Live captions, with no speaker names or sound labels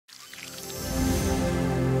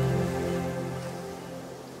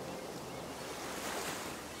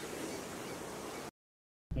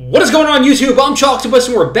What is going on, YouTube? I'm Chalktopus,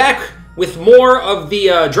 and we're back with more of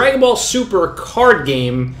the Dragon Ball Super card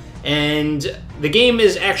game. And the game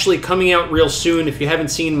is actually coming out real soon. If you haven't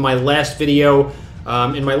seen my last video,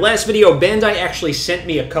 in my last video, Bandai actually sent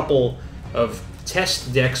me a couple of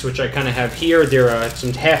test decks, which I kind of have here. There are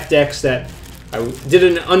some half decks that I did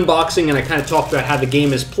an unboxing, and I kind of talked about how the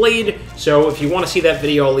game is played. So if you want to see that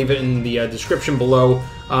video, I'll leave it in the description below.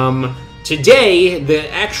 Today,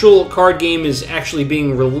 the actual card game is actually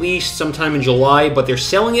being released sometime in July, but they're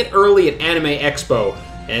selling it early at Anime Expo.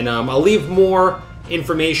 And I'll leave more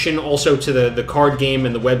information also to the card game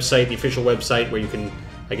and the website, the official website, where you can,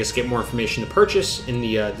 I guess, get more information to purchase in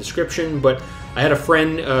the description. But I had a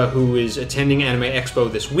friend who is attending Anime Expo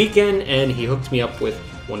this weekend, and he hooked me up with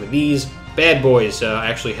one of these bad boys. I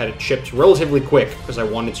actually had it shipped relatively quick because I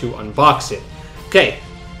wanted to unbox it. Okay.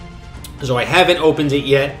 So I haven't opened it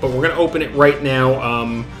yet, but we're going to open it right now.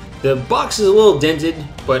 The box is a little dented,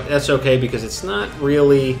 but that's okay because it's not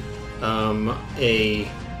really the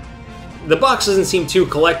box doesn't seem too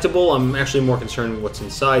collectible. I'm actually more concerned with what's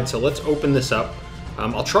inside, so let's open this up.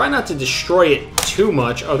 I'll try not to destroy it too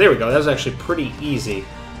much. Oh, there we go. That was actually pretty easy.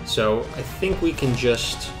 So I think we can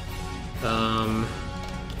just... I'm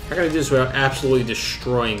going to do this without absolutely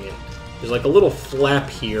destroying it. There's like a little flap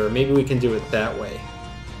here. Maybe we can do it that way.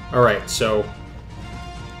 Alright, so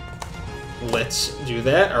let's do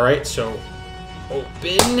that. Alright, so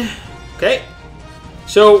open. Okay.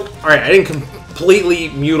 So, alright, I didn't completely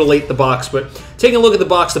mutilate the box, but taking a look at the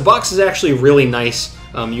box is actually really nice.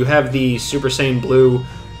 You have the Super Saiyan Blue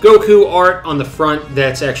Goku art on the front.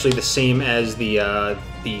 That's actually the same as the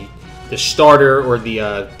starter or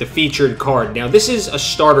the featured card. Now, this is a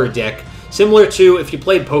starter deck, similar to if you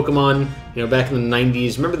played Pokemon, you know, back in the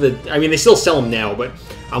 90s. Remember I mean, they still sell them now, but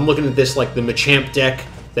I'm looking at this like the Machamp deck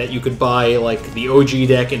that you could buy, like the OG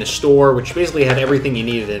deck in a store, which basically had everything you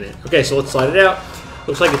needed in it. Okay, so let's slide it out.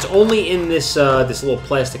 Looks like it's only in this this little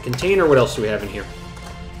plastic container. What else do we have in here?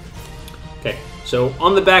 Okay, so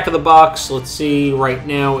on the back of the box, let's see. Right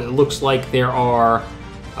now, it looks like there are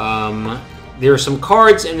some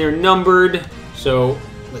cards and they're numbered. So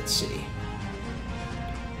let's see.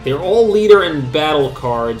 They're all leader and battle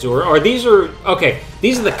cards, or these are... Okay,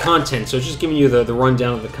 these are the contents, so it's just giving you the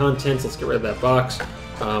rundown of the contents. Let's get rid of that box.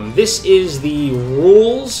 This is the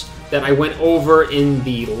rules that I went over in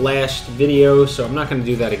the last video, so I'm not going to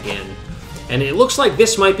do that again. And it looks like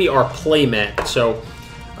this might be our playmat, so...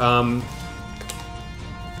 I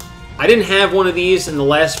didn't have one of these in the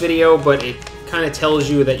last video, but it kind of tells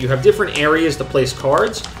you that you have different areas to place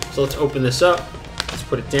cards. So let's open this up. Let's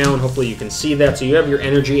put it down. Hopefully you can see that. So you have your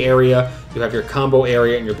energy area, you have your combo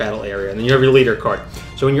area, and your battle area. And then you have your leader card.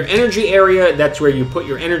 So in your energy area, that's where you put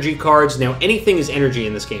your energy cards. Now, anything is energy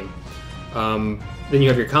in this game. Then you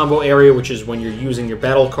have your combo area, which is when you're using your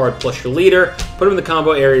battle card plus your leader. Put them in the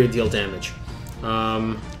combo area to deal damage.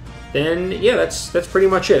 Then, yeah, that's pretty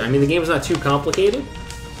much it. I mean, the game's not too complicated.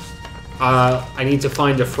 I need to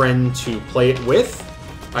find a friend to play it with.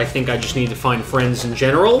 I think I just need to find friends in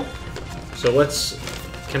general. So let's...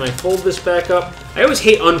 Can I fold this back up? I always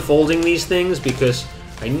hate unfolding these things because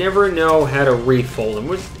I never know how to refold them.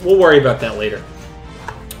 We'll worry about that later.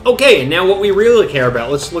 Okay, and now what we really care about,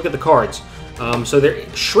 let's look at the cards. So they're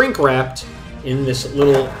shrink-wrapped in this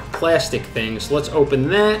little plastic thing. So let's open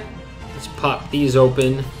that. Let's pop these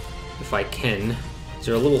open, if I can. Is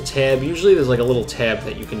there a little tab? Usually there's like a little tab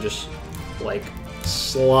that you can just, like,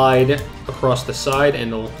 slide across the side,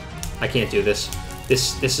 and it'll... I can't do this.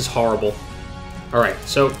 This is horrible. Alright,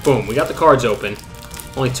 so boom, we got the cards open.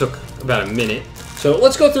 Only took about a minute. So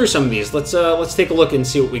let's go through some of these. Let's take a look and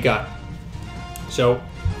see what we got. So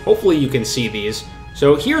hopefully you can see these.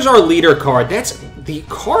 So here's our leader card. The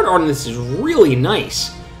card art on this is really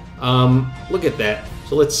nice. Look at that.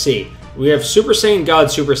 So let's see. We have Super Saiyan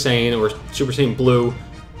God Super Saiyan, or Super Saiyan Blue,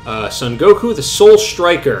 Son Goku, the Soul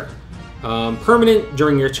Striker. Permanent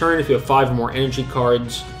during your turn if you have 5 or more energy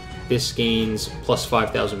cards. This gains plus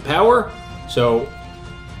 5,000 power. So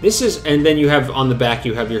this is, and then you have on the back,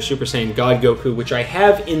 you have your Super Saiyan God Goku, which I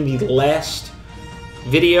have in the last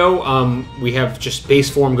video. We have just base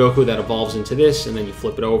form Goku that evolves into this, and then you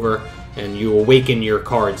flip it over, and you awaken your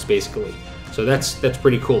cards, basically. So that's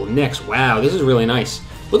pretty cool. Next, wow, this is really nice.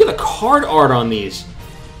 Look at the card art on these.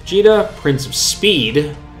 Vegeta, Prince of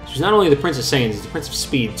Speed. She's not only the Prince of Saiyans, he's the Prince of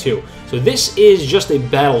Speed, too. So this is just a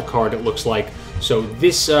battle card, it looks like. So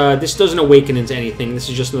this doesn't awaken into anything. This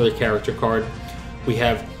is just another character card. We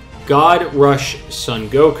have God Rush Son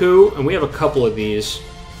Goku, and we have a couple of these.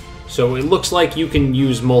 So it looks like you can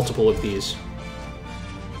use multiple of these.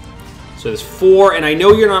 So there's 4, and I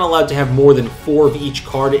know you're not allowed to have more than 4 of each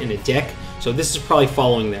card in a deck. So this is probably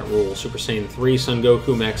following that rule. Super Saiyan 3, Son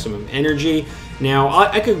Goku, maximum energy. Now,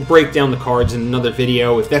 I could break down the cards in another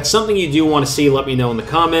video. If that's something you do want to see, let me know in the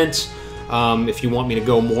comments. If you want me to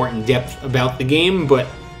go more in depth about the game, but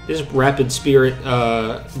this is Rapid Spirit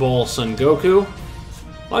Ball Son Goku.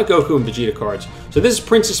 A lot of Goku and Vegeta cards. So this is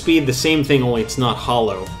Prince of Speed, the same thing, only it's not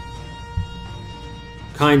hollow.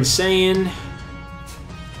 Kind Saiyan.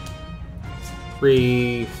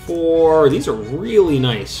 3, 4. These are really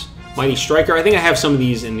nice. Mighty Striker. I think I have some of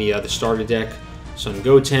these in the starter deck. Son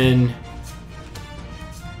Goten.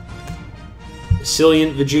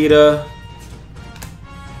 Resilient Vegeta.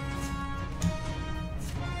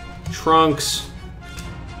 Trunks.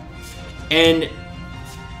 And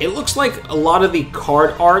it looks like a lot of the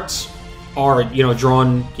card arts are,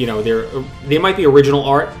 drawn, they might be original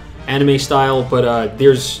art, anime style, but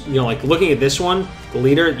there's, like looking at this one, the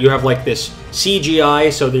leader, you have like this CGI,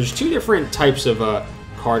 so there's two different types of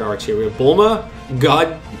card arts here. We have Bulma,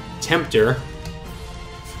 God Tempter.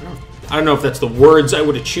 I don't know if that's the words I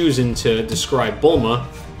would have chosen to describe Bulma.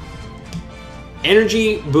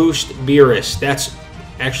 Energy Boost Beerus. That's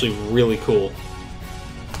actually really cool.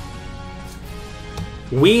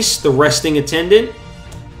 Whis, the Resting Attendant.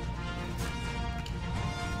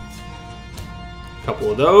 A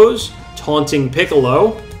couple of those. Taunting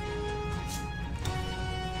Piccolo.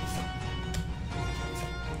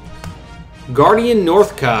 Guardian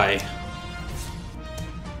Northkai.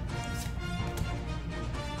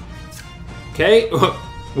 Okay,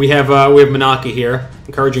 we have Manaka here.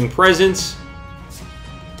 Encouraging Presence.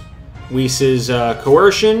 Whis'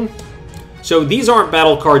 Coercion. So these aren't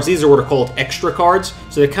battle cards, these are what are called extra cards,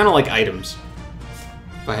 so they're kind of like items,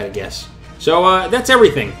 if I had to guess. So that's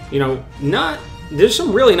everything. There's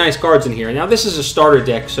some really nice cards in here. Now this is a starter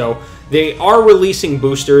deck, so they are releasing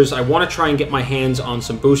boosters. I want to try and get my hands on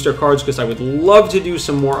some booster cards because I would love to do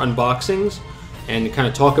some more unboxings and kind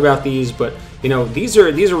of talk about these, but these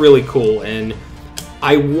are really cool, and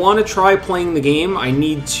I want to try playing the game. I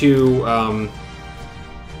need to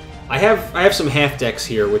I have some half decks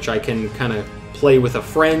here which I can kind of play with a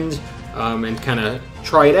friend and kind of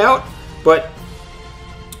try it out, but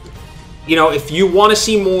if you want to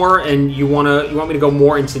see more and you want me to go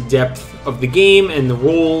more into depth of the game and the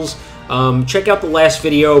rules, check out the last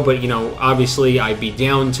video, but obviously I'd be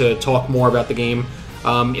down to talk more about the game.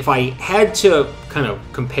 If I had to kind of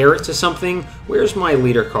compare it to something, where's my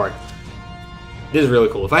leader card? This is really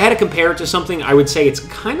cool. If I had to compare it to something, I would say it's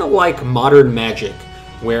kind of like Modern Magic,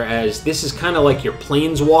 whereas this is kind of like your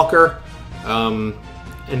Planeswalker, and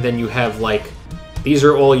then you have like, these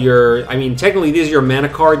are all your, technically these are your mana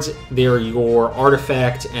cards, they're your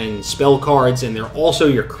artifact and spell cards, and they're also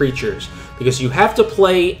your creatures, because you have to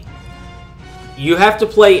play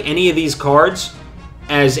any of these cards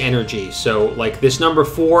as energy. So like this number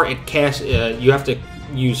 4, it casts, you have to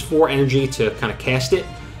use 4 energy to kind of cast it,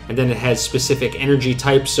 and then it has specific energy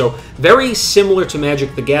types. So very similar to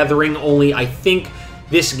Magic the Gathering, only I think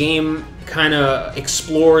this game kind of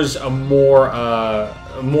explores a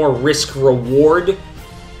more risk-reward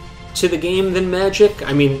to the game than Magic.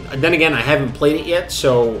 Then again, I haven't played it yet,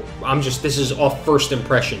 so this is off first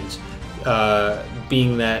impressions,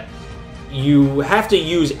 being that you have to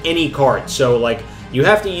use any card. So like, you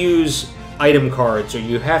have to use item cards, or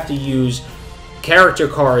you have to use character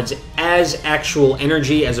cards as actual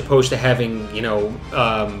energy, as opposed to having,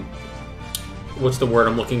 what's the word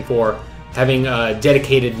I'm looking for? Having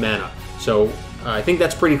dedicated mana. So I think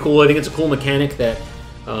that's pretty cool. I think it's a cool mechanic that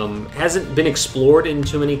hasn't been explored in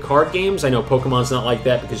too many card games. I know Pokemon's not like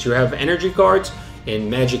that because you have energy cards. In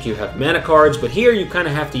Magic you have mana cards, but here you kind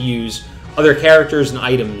of have to use other characters and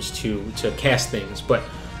items to cast things. But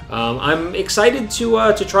I'm excited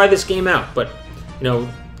to try this game out. But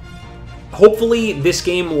hopefully this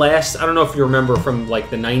game lasts. I don't know if you remember from like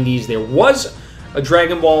the 90s, there was a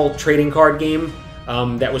Dragon Ball trading card game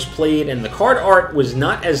that was played, and the card art was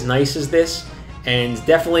not as nice as this, and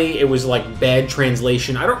definitely it was like bad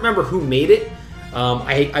translation. I don't remember who made it.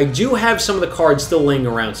 I do have some of the cards still laying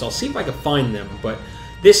around, so I'll see if I can find them, but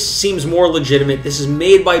this seems more legitimate. This is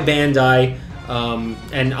made by Bandai,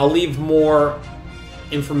 and I'll leave more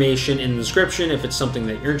information in the description if it's something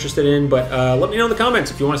that you're interested in, but let me know in the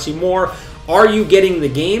comments if you want to see more. Are you getting the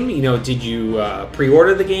game? Did you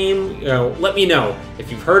pre-order the game? Let me know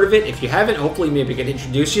if you've heard of it. If you haven't, hopefully maybe I can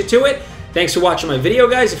introduce you to it. Thanks for watching my video,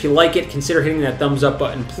 guys. If you like it, consider hitting that thumbs up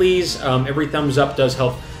button, please. Every thumbs up does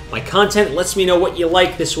help my content. It lets me know what you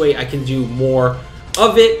like. This way I can do more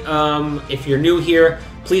of it. If you're new here,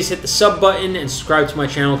 please hit the sub button and subscribe to my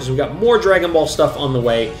channel, because we got more Dragon Ball stuff on the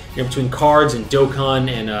way, between cards and Dokkan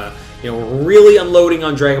and You know, we're really unloading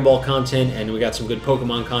on Dragon Ball content, and we got some good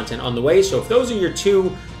Pokemon content on the way. So if those are your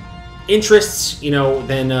two interests, you know,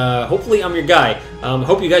 then hopefully I'm your guy.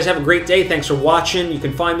 Hope you guys have a great day. Thanks for watching. You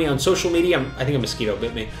can find me on social media. I think a mosquito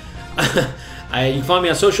bit me. You can find me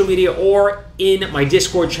on social media or in my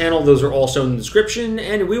Discord channel. Those are also in the description.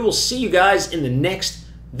 And we will see you guys in the next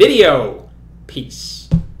video. Peace.